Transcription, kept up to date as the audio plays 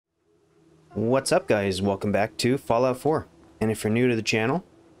What's up, guys? Welcome back to Fallout 4. And if you're new to the channel,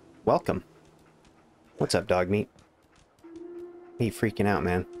 welcome. What's up, dog meat? He freaking out,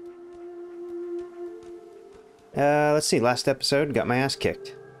 man. Let's see. Last episode, got my ass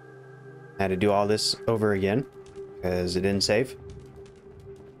kicked. Had to do all this over again because it didn't save.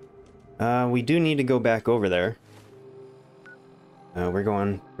 We do need to go back over there. We're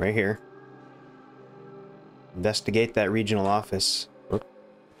going right here. Investigate that regional office.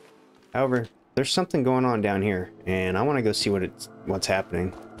 However, there's something going on down here, and I want to go see what's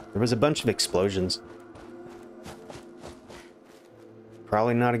happening. There was a bunch of explosions.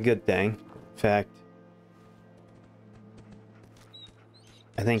 Probably not a good thing. In fact,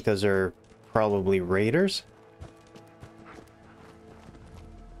 I think those are probably raiders.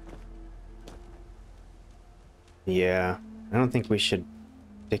 Yeah, I don't think we should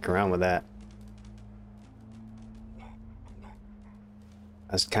stick around with that.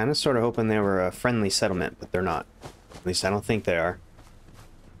 I was kind of sort of hoping they were a friendly settlement, but they're not. At least I don't think they are.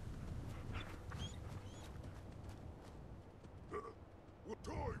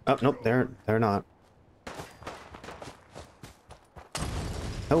 Oh, nope, they're not.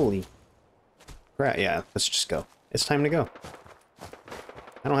 Holy crap, yeah, let's just go. It's time to go.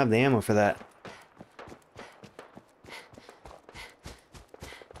 I don't have the ammo for that.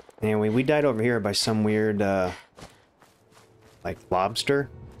 Anyway, we died over here by some weird, like lobster,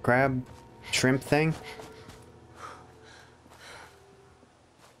 crab, shrimp thing.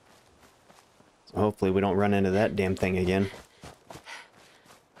 So hopefully we don't run into that damn thing again.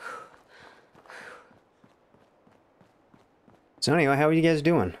 So anyway, how are you guys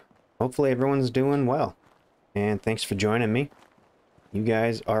doing? Hopefully everyone's doing well. And thanks for joining me. You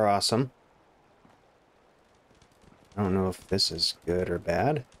guys are awesome. I don't know if this is good or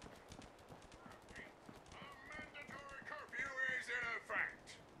bad.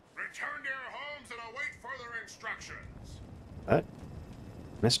 What?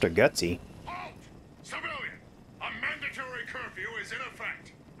 Mr. Gutsy? Halt! Civilian! A mandatory curfew is in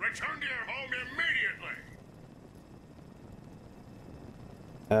effect. Return to your home immediately!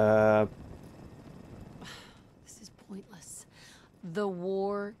 This is pointless. The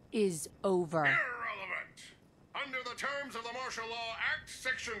war is over. Irrelevant! Under the terms of the Martial Law Act,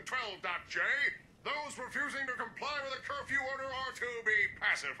 Section 12.J, those refusing to comply with a curfew order are to be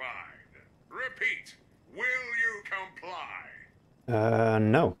pacified. Repeat, will you comply?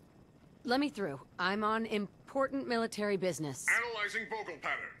 No. Let me through. I'm on important military business. Analyzing vocal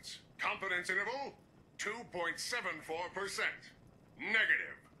patterns. Confidence interval, 2.74%.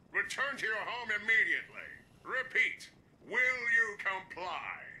 Negative. Return to your home immediately. Repeat, will you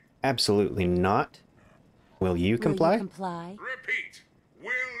comply? Absolutely not. Will you comply? Will you comply? Repeat,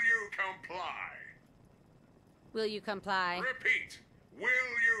 will you comply? Will you comply? Repeat, will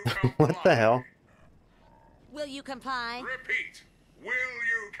you comply? What the hell? Will you comply? Repeat, will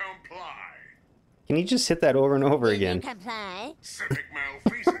you comply? Can you just hit that over and over again? Will you comply? Civic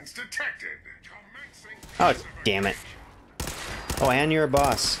malfeasance detected. Commencing Oh, passive damn it. Oh, and you're a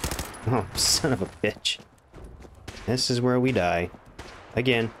boss. Oh, son of a bitch. This is where we die.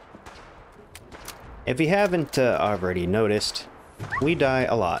 Again. If you haven't already noticed, we die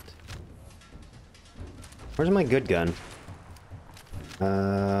a lot. Where's my good gun?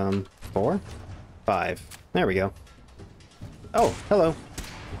 4? 5. There we go. Oh, hello.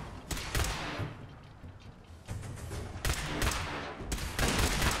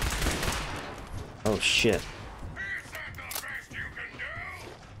 Oh, shit. Is that the best you can do?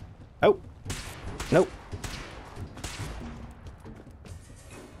 Oh. Nope.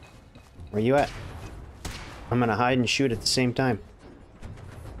 Where you at? I'm gonna hide and shoot at the same time.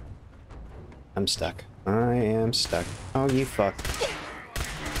 I'm stuck. I am stuck. Oh, you fuck.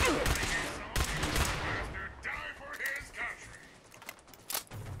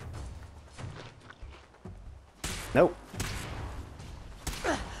 Nope.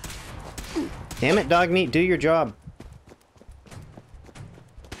 Damn it, dog meat, do your job.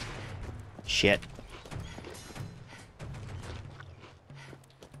 Shit.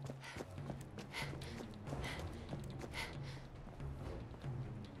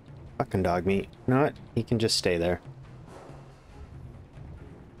 Fucking dog meat. You know what? He can just stay there.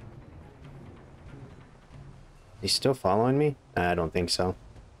 He's still following me? I don't think so.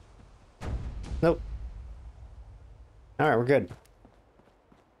 Nope. Alright, we're good.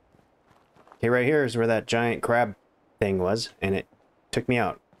 Okay, right here is where that giant crab thing was, and it took me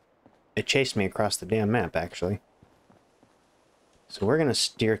out. It chased me across the damn map, actually. So we're gonna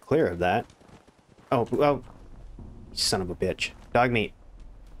steer clear of that. Oh, oh. Son of a bitch. Dog meat.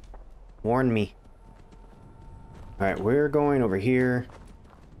 Warn me. Alright, we're going over here.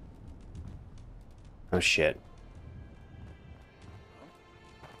 Oh shit.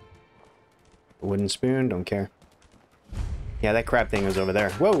 Wooden spoon, don't care. Yeah, that crab thing was over there.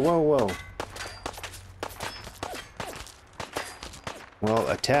 Whoa, whoa, whoa. Well,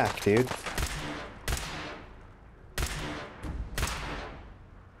 attack, dude.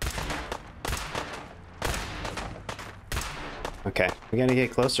 Okay, we gotta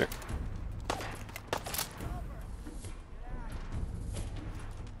get closer.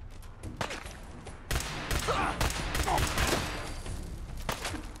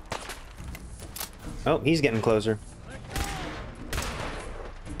 Oh, he's getting closer.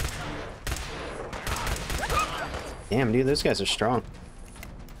 Damn, dude, those guys are strong.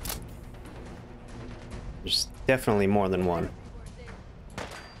 There's definitely more than one. I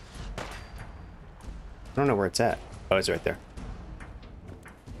don't know where it's at. Oh, it's right there.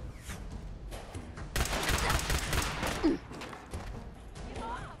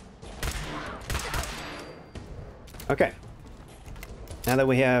 Okay. Now that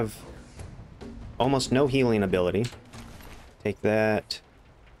we have almost no healing ability, take that.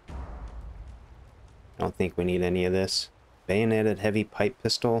 I don't think we need any of this. Bayoneted heavy pipe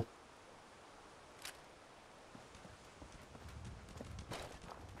pistol.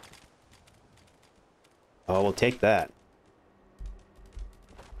 Oh, we'll take that.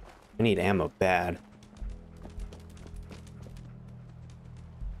 I need ammo bad.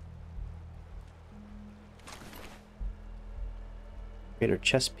 Greater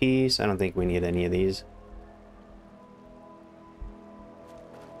chest piece. I don't think we need any of these.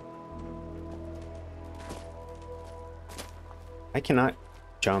 I cannot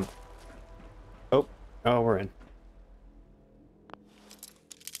jump. Oh, oh, we're in.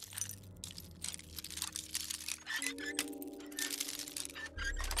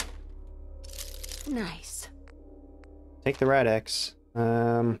 Nice. Take the rat X.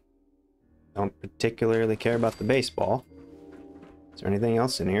 Don't particularly care about the baseball. Is there anything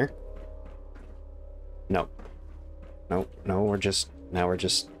else in here? No. Nope. No, now we're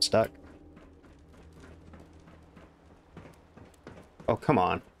just stuck. Oh, come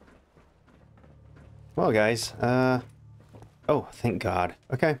on. Well, guys, oh, thank God.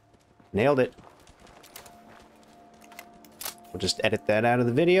 Okay. Nailed it. We'll just edit that out of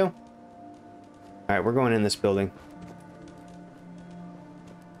the video. Alright, we're going in this building.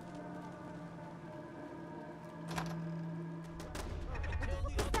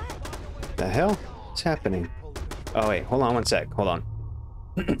 The hell? What's happening? Oh, wait, hold on one sec. Hold on.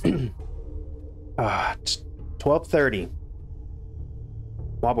 It's 12:30.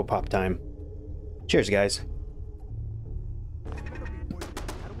 Wobble pop time. Cheers, guys. I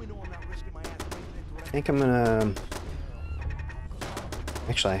think I'm gonna...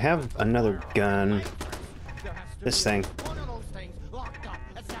 Actually, I have another gun. This thing.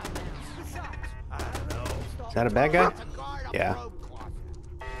 Is that a bad guy? Yeah.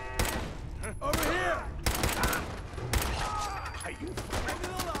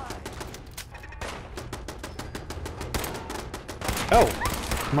 Oh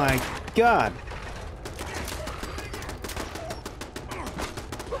my God.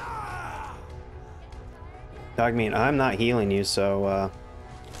 Dog meat, I'm not healing you, so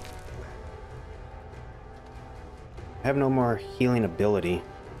I have no more healing ability.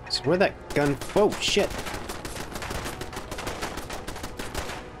 So where'd that gun... Whoa, shit.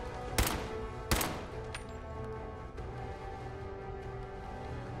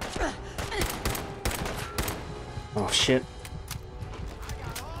 Oh, shit.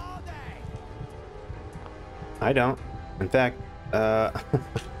 I don't. In fact, I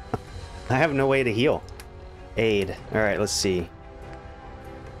have no way to heal. Aid. Alright, let's see.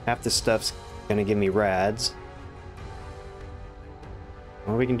 Half this stuff's gonna give me rads.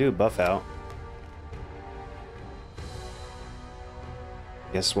 Well, we can do buff out.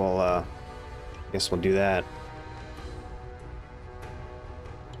 Guess we'll do that.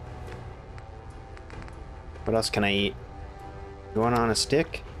 What else can I eat? Going on a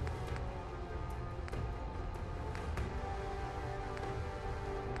stick?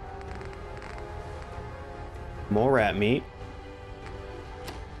 More rat meat.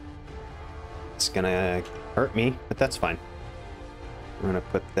 It's gonna hurt me, but that's fine. I'm gonna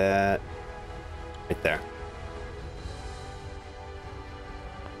put that right there.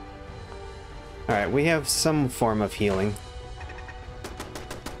 Alright, we have some form of healing.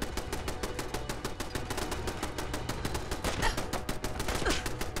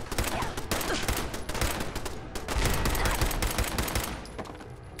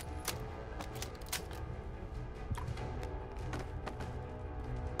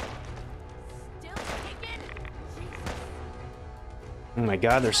 Oh my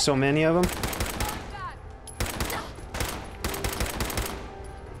God, there's so many of them.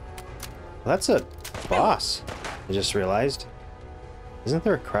 Well, that's a boss, I just realized. Isn't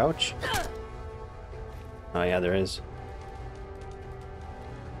there a crouch? Oh yeah, there is.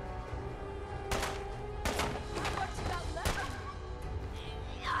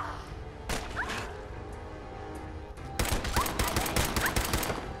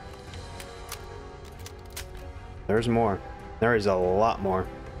 There's more. There is a lot more.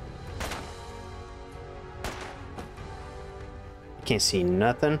 You can't see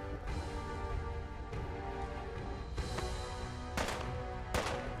nothing.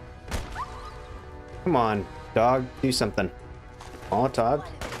 Come on, dog, do something. Molotov.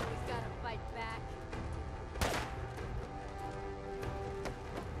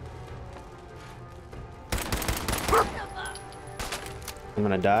 I'm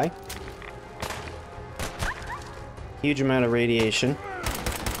gonna die. Huge amount of radiation.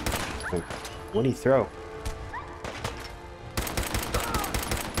 What do you throw?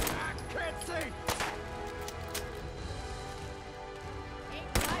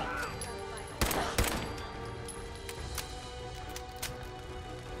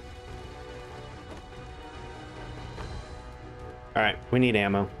 Alright, we need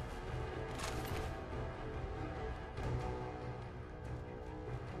ammo.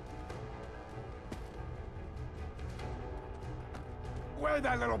 Where'd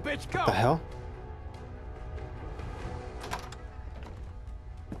that little bitch go? What the hell?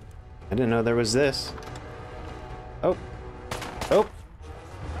 I didn't know there was this. Oh. Oh.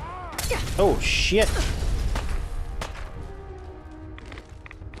 Oh, shit.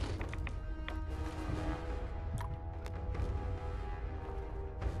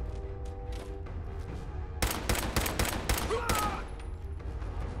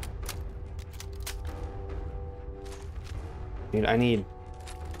 Dude, I need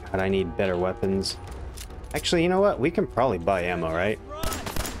better weapons. Actually, you know what? We can probably buy ammo, right?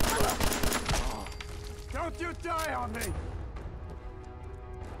 Don't you die on me!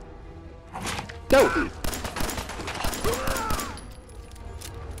 No!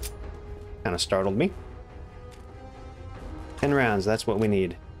 Kind of startled me. 10 rounds, that's what we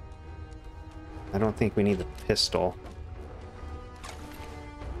need. I don't think we need the pistol.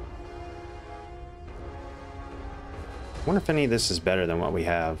 I wonder if any of this is better than what we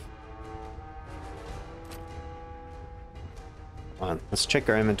have. Come on, let's check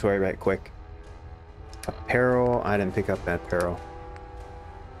our inventory right quick. Apparel, I didn't pick up that apparel.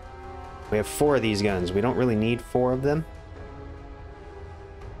 We have 4 of these guns. We don't really need 4 of them.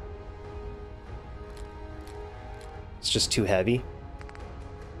 It's just too heavy.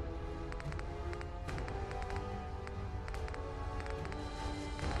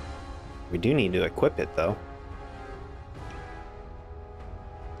 We do need to equip it though.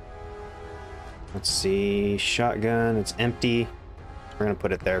 Let's see, shotgun, it's empty. We're gonna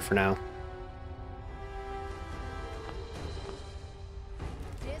put it there for now.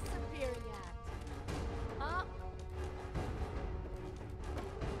 Disappearing act. Huh?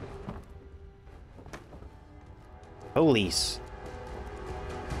 Police.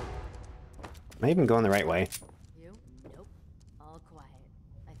 Am I even going the right way? You? Nope. All quiet.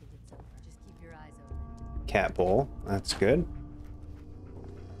 I think it's over. Just keep your eyes open. Cat bowl, that's good.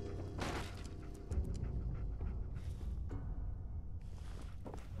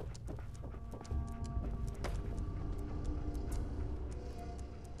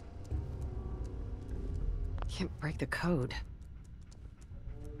 Can't break the code.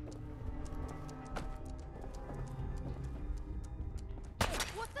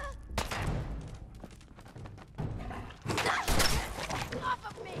 What the? Get off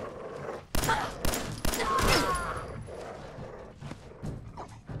of me!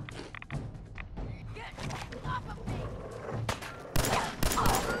 Get off of me!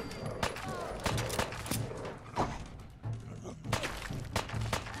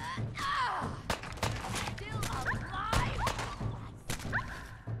 Still alive!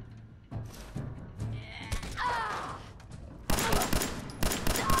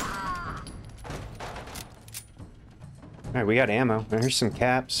 Alright, we got ammo. Here's some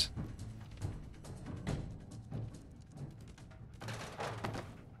caps.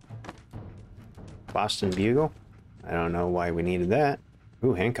 Boston Bugle. I don't know why we needed that.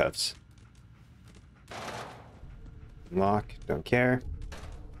 Ooh, handcuffs. Lock, don't care.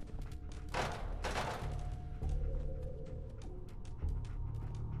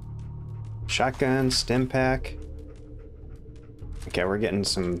 Shotgun, stim pack. Okay, we're getting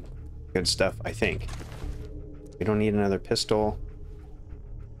some good stuff, I think. We don't need another pistol.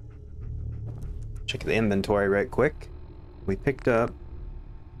 Check the inventory right quick. We picked up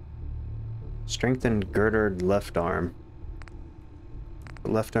strengthened girdered left arm.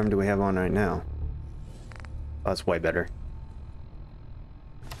 What left arm do we have on right now? Oh, that's way better.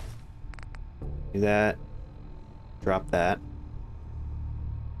 Do that. Drop that.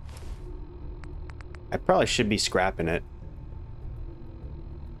 I probably should be scrapping it.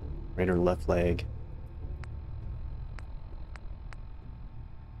 Right or left leg.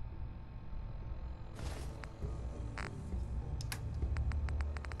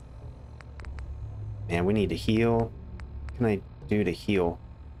 Man, we need to heal. What can I do to heal?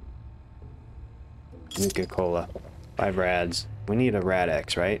 Nuka-Cola. 5 rads. We need a rad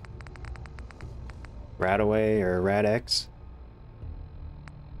X, right? Radaway or rad X?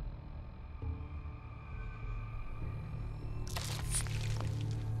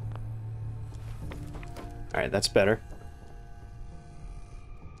 Alright, that's better.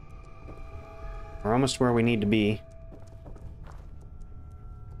 We're almost where we need to be.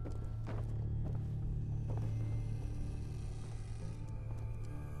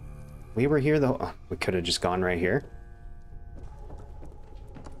 We were here though. Oh, we could have just gone right here.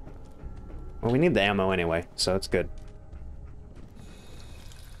 Well, we need the ammo anyway, so it's good.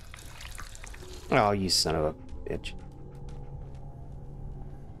 Oh, you son of a bitch.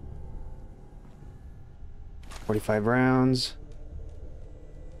 45 rounds.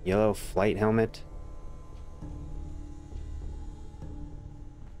 Yellow flight helmet.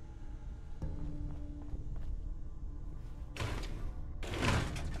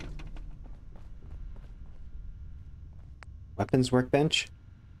 Weapons workbench.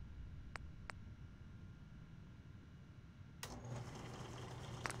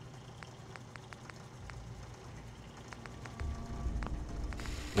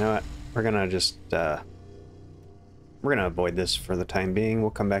 You know what? We're gonna just we're gonna avoid this for the time being. We'll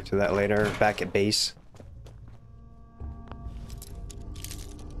come back to that later. Back at base.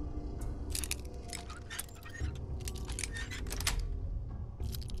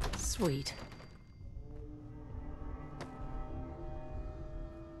 Sweet.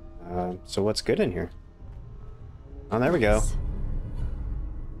 So what's good in here? Oh, there we go.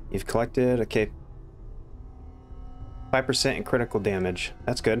 You've collected, okay. 5% in critical damage.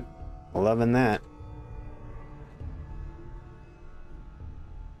 That's good. Loving that.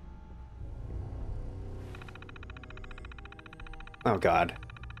 Oh god.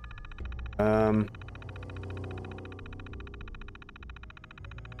 I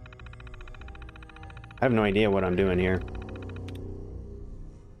have no idea what I'm doing here.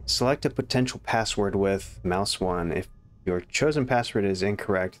 Select a potential password with mouse 1. If your chosen password is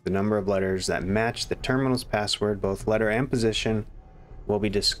incorrect, the number of letters that match the terminal's password, both letter and position, will be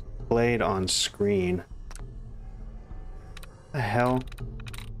displayed on screen. What the hell?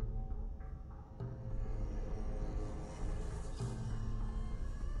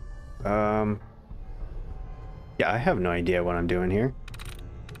 Yeah, I have no idea what I'm doing here.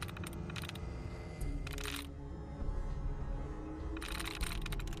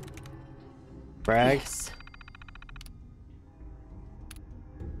 Brag. Yes.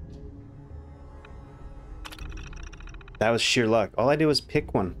 That was sheer luck. All I did was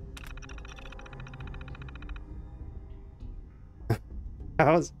pick one.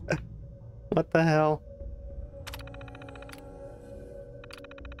 What the hell?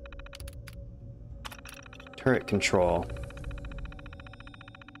 Turret control.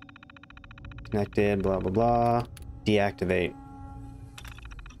 Connected, blah, blah, blah. Deactivate.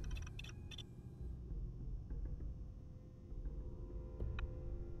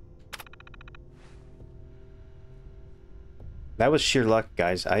 That was sheer luck,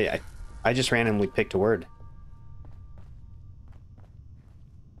 guys. I just randomly picked a word.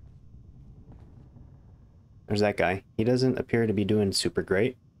 There's that guy. He doesn't appear to be doing super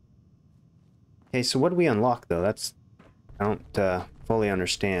great. Okay, so what do we unlock, though? That's... I don't fully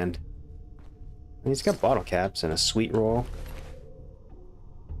understand. He's got bottle caps and a sweet roll.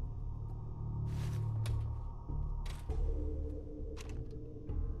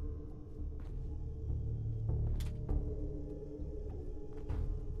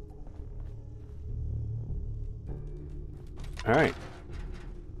 Alright.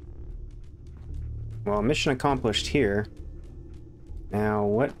 Well, mission accomplished here. Now,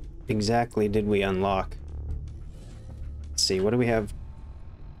 what exactly did we unlock? Let's see, what do we have?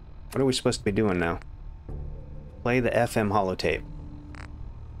 What are we supposed to be doing now? Play the FM holotape.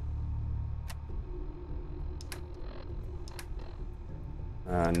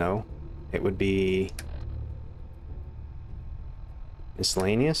 No. It would be...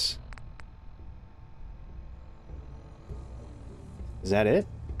 miscellaneous? Is that it?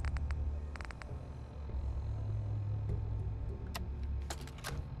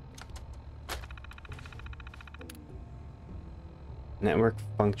 Network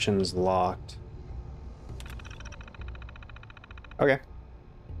functions locked. Okay.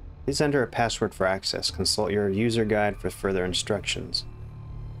 Please enter a password for access. Consult your user guide for further instructions.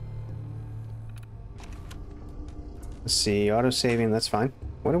 Let's see, auto-saving, that's fine.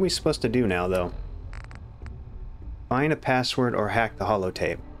 What are we supposed to do now, though? Find a password or hack the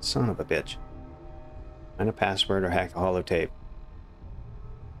holotape. Son of a bitch. Find a password or hack the holotape.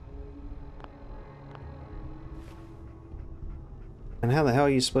 And how the hell are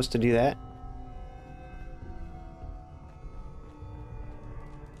you supposed to do that?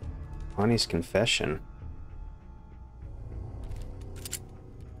 Bonnie's confession.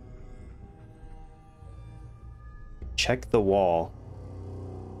 Check the wall.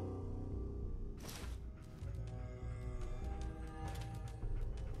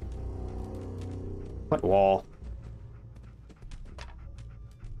 What wall?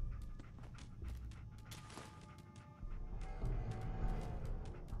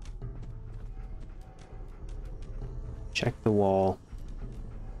 Check the wall.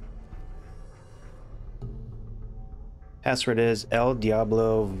 Password is El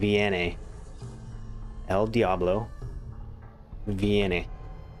Diablo Viene. El Diablo Viene.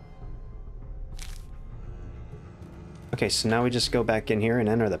 Okay, so now we just go back in here and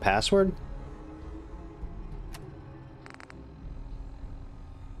enter the password?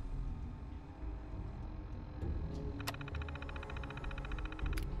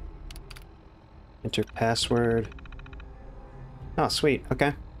 Enter password. Oh, sweet.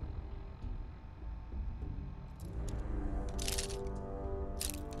 Okay.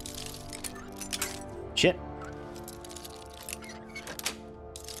 Shit.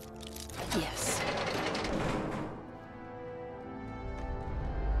 Yes.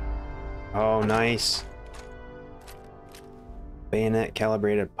 Oh, nice. Bayonet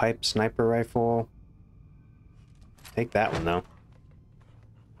calibrated pipe sniper rifle. Take that one, though.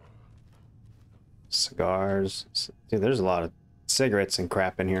 Cigars. Dude, there's a lot of cigarettes and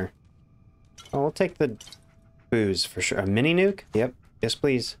crap in here. Oh, we'll take the booze for sure. A mini nuke? Yep. Yes,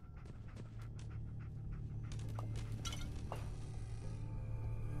 please.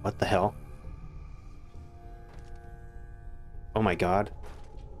 What the hell? Oh my god.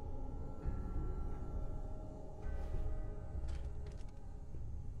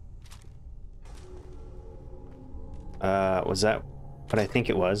 Was that what I think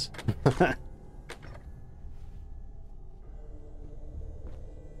it was?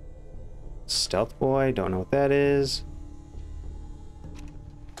 Stealth boy, don't know what that is.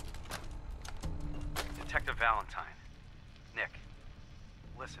 Detective Valentine. Nick,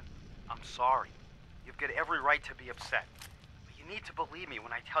 listen, I'm sorry. You've got every right to be upset. But you need to believe me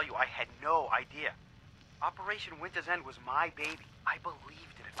when I tell you I had no idea. Operation Winter's End was my baby. I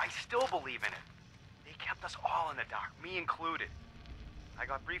believed in it. I still believe in it. They kept us all in the dark, me included. I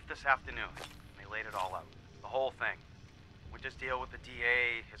got briefed this afternoon, and they laid it all out. The whole thing. Winter's deal with the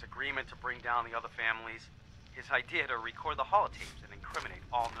DA, his agreement to bring down the other families, his idea to record the holotapes and incriminate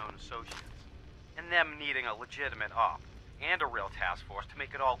all known associates, and them needing a legitimate op and a real task force to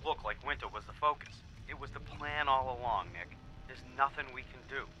make it all look like Winter was the focus. It was the plan all along, Nick. There's nothing we can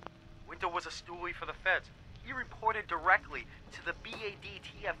do. Winter was a stoolie for the feds. He reported directly to the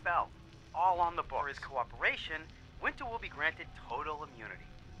BADTFL, all on the books. For his cooperation, Winter will be granted total immunity.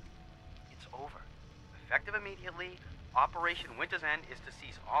 It's over. Effective immediately, Operation Winter's End is to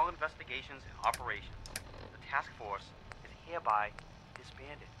cease all investigations and operations. The task force is hereby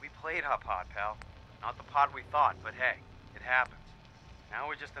disbanded. We played our part, pal. Not the part we thought, but hey, it happens. Now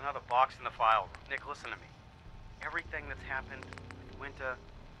we're just another box in the file room. Nick, listen to me. Everything that's happened with Winter,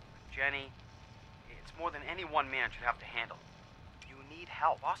 with Jenny, it's more than any one man should have to handle. You need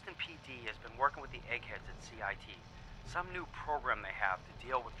help. Boston PD has been working with the eggheads at CIT. Some new program they have to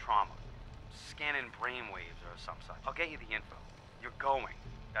deal with trauma. Scanning brainwaves or some such. I'll get you the info. You're going.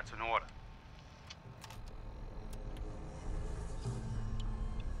 That's an order.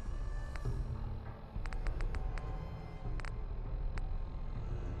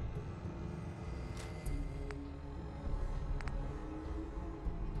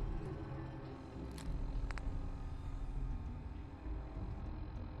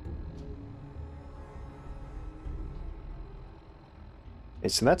 Okay,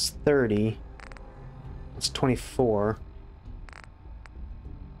 so that's 30. It's 24.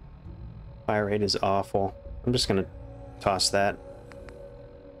 Fire rate is awful. I'm just gonna toss that.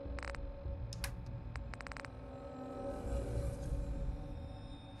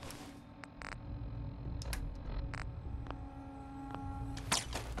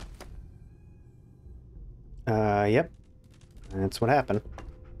 Yep. That's what happened.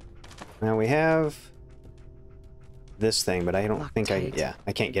 Now we have this thing, but I don't Locked think tight. yeah,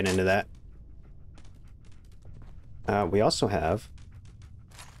 I can't get into that. We also have...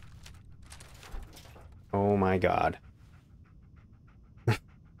 Oh my god.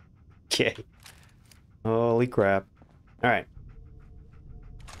 Okay. Holy crap. Alright.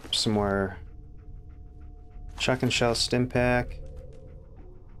 Some more chuck and shell stim pack.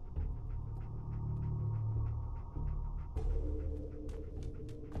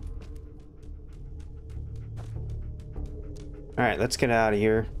 Alright, let's get out of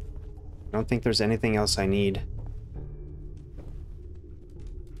here. I don't think there's anything else I need.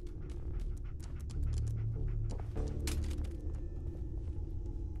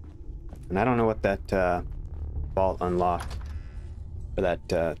 And I don't know what that vault unlocked. Or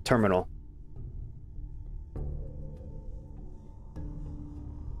that terminal.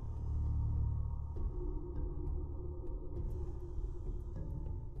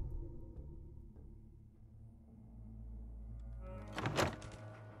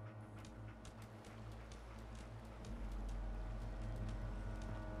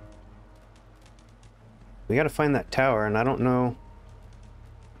 We gotta find that tower, and I don't know...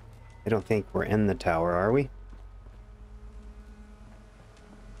 I don't think we're in the tower, are we?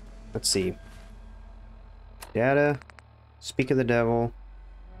 Let's see. Data. Speak of the devil.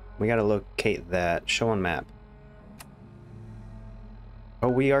 We gotta locate that. Show on map. Oh,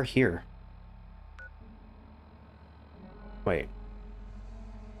 we are here. Wait.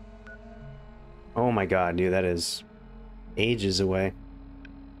 Oh my god, dude, that is ages away.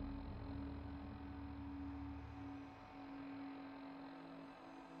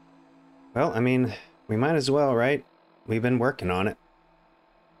 Well, I mean, we might as well, right? We've been working on it.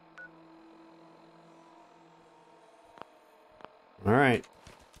 Alright.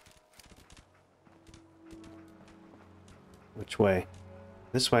 Which way?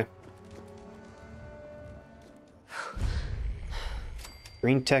 This way.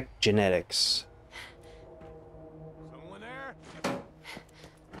 Green Tech Genetics. Someone there?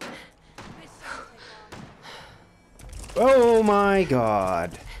 Oh my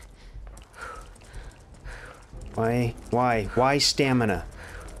god. Why stamina?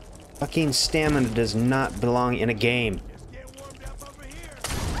 Fucking stamina does not belong in a game. Just get warmed up over here.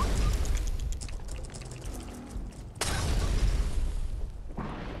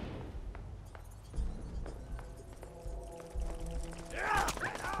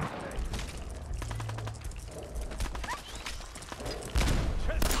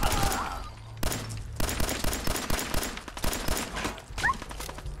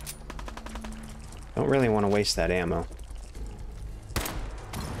 Don't really want to waste that ammo.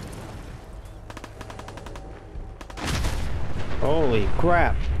 Holy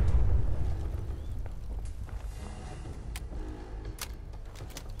crap.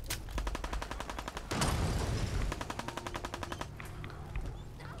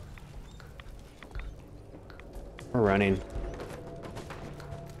 We're running.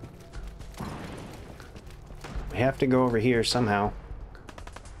 We have to go over here somehow.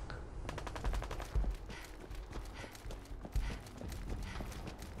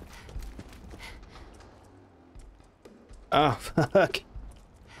 Oh, fuck.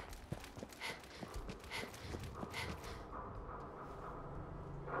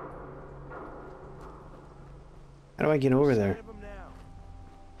 How do I get over there? Save 'em now.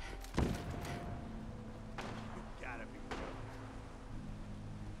 You gotta be joking.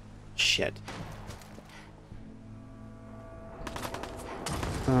 Shit.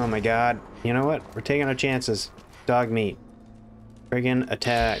 Oh my god. You know what? We're taking our chances. Dog meat. Friggin'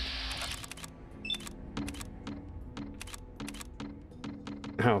 attack.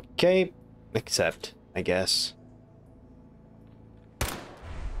 Okay. Accept, I guess.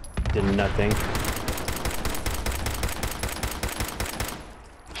 Did nothing.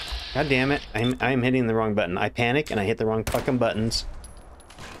 God damn it. I'm hitting the wrong button. I panic and I hit the wrong fucking buttons.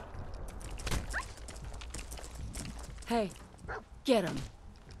 Hey, get him.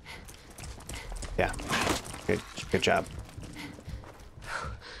 Yeah. Good job.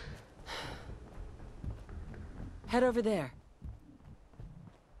 Head over there.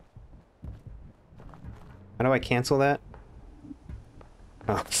 How do I cancel that?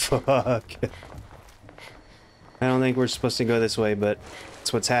 Oh, fuck. I don't think we're supposed to go this way, but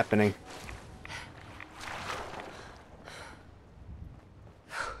it's what's happening.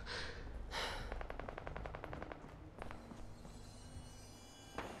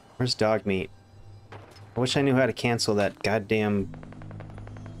 Where's dog meat? I wish I knew how to cancel that goddamn...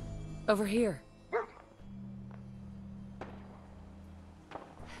 Over here.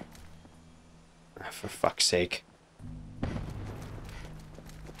 For fuck's sake.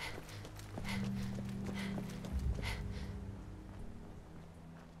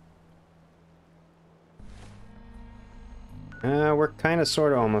 We're kind of,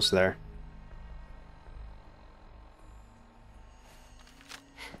 sort of, almost there.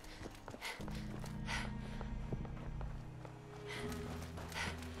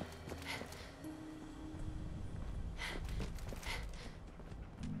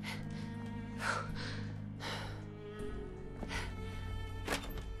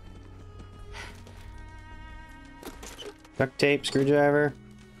 Duct tape, screwdriver.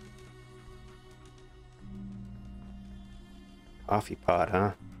 Coffee pot,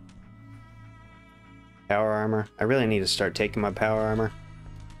 huh? Power armor. I really need to start taking my power armor.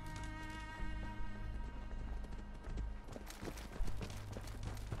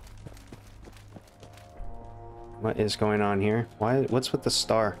 What is going on here? What's with the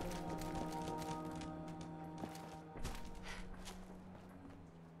star?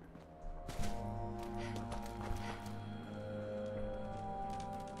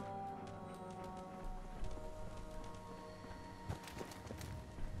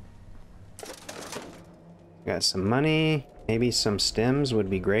 Got some money. Maybe some stems would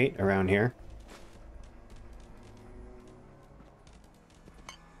be great around here.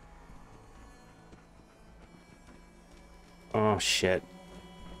 Oh shit.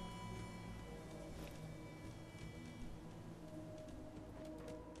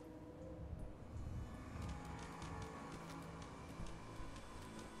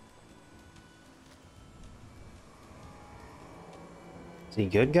 Is he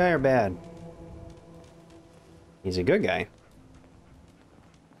good guy or bad? He's a good guy.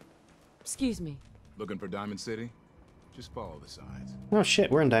 Excuse me. Looking for Diamond City? Just follow the signs. Oh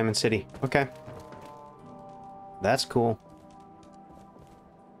shit, we're in Diamond City. Okay. That's cool.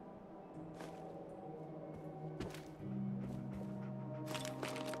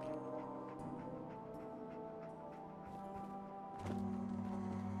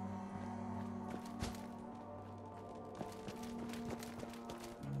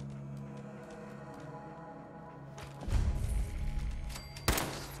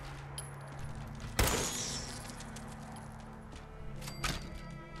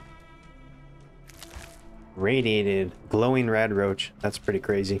 Radiated, glowing rad roach. That's pretty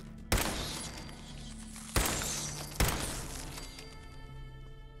crazy.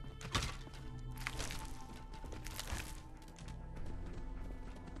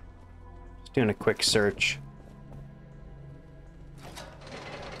 Just doing a quick search.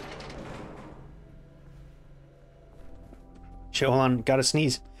 Shit, hold on, gotta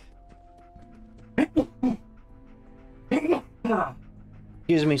sneeze.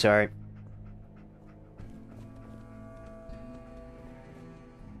 Excuse me, sorry.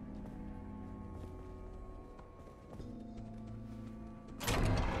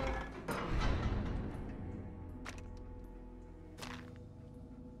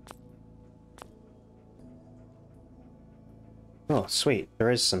 Oh, sweet. There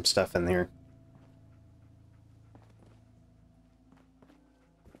is some stuff in there.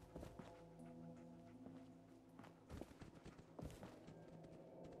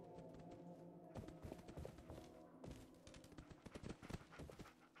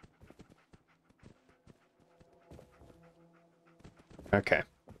 Okay.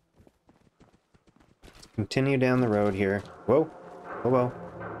 Continue down the road here. Whoa. Whoa, whoa.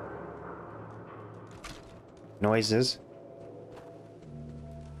 Noises.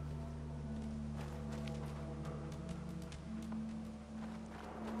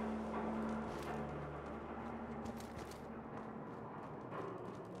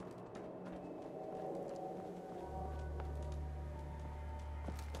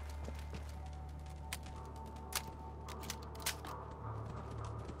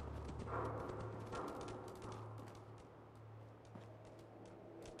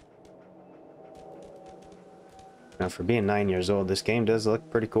 Now, for being 9 years old, this game does look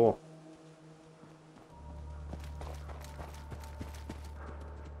pretty cool.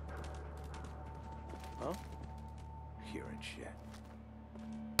 Huh? Hearing shit.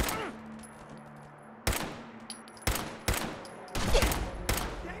 I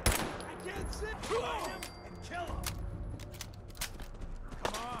can't sit. Find him and kill him.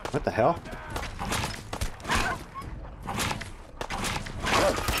 Come on. What the hell?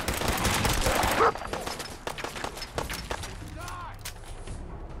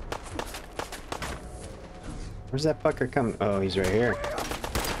 Where's that fucker coming? Oh, he's right here.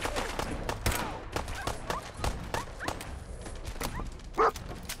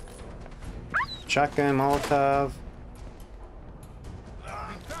 Shotgun, Molotov.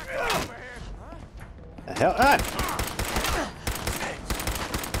 The hell? Ah!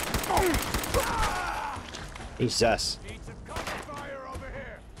 Jesus.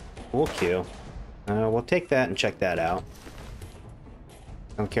 Cool kill. We'll take that and check that out.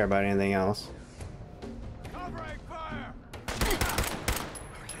 Don't care about anything else. Covering fire!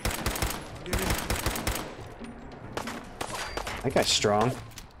 That guy's strong.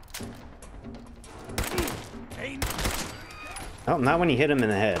 Ain't Oh, not when you hit him in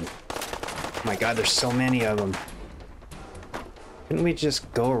the head. Oh my god, there's so many of them. Couldn't we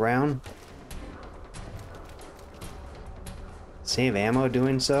just go around? Save ammo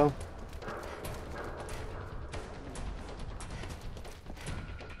doing so?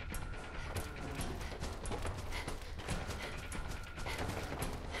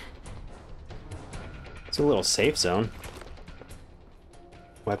 It's a little safe zone.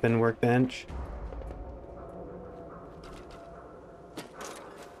 Weapon workbench.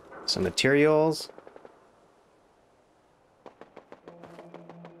 Some materials.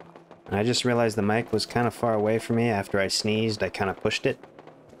 And I just realized the mic was kind of far away from me. After I sneezed, I kind of pushed it.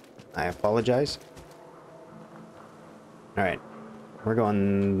 I apologize. Alright. We're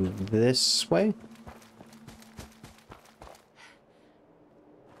going this way.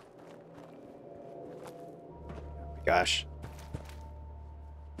 Gosh.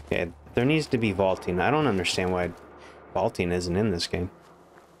 Okay, there needs to be vaulting. I don't understand why vaulting isn't in this game.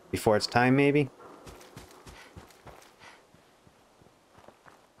 Before it's time, maybe?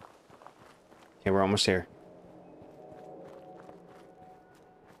 Okay, we're almost here.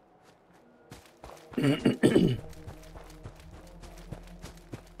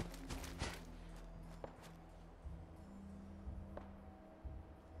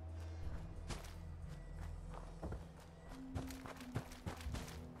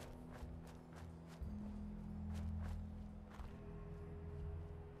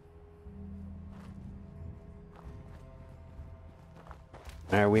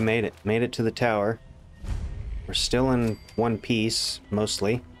 Alright, we made it. Made it to the tower. We're still in one piece,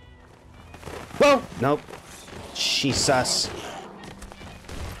 mostly. Whoa! Nope. Jesus.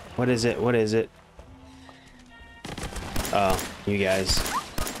 What is it? What is it? Oh, you guys.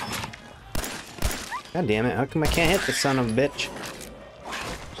 God damn it, how come I can't hit the son of a bitch?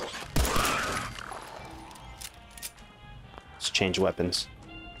 Let's change weapons.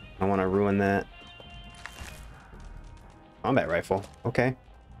 I don't want to ruin that. Combat rifle. Okay.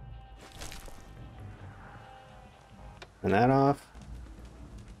 Turn that off.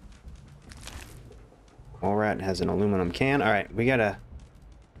 Alright, has an aluminum can. Alright, we gotta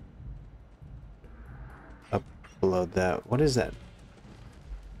upload that. What is that?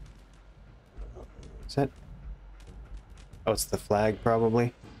 Is that? Oh, it's the flag,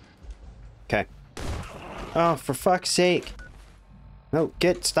 probably. Okay. Oh, for fuck's sake. No,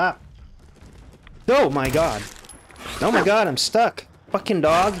 stop. Oh my god. Oh my god, I'm stuck. Fucking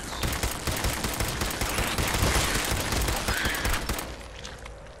dog.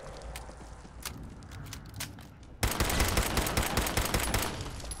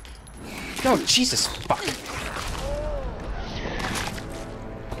 No, Jesus, fuck.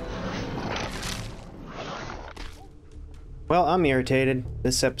 Well, I'm irritated.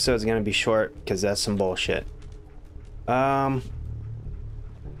 This episode's gonna be short because that's some bullshit. Yeah.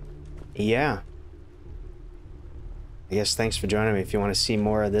 I guess thanks for joining me. If you want to see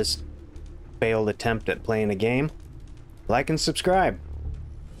more of this failed attempt at playing a game, like and subscribe.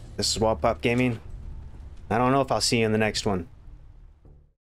 This is Wobble Gaming. I don't know if I'll see you in the next one.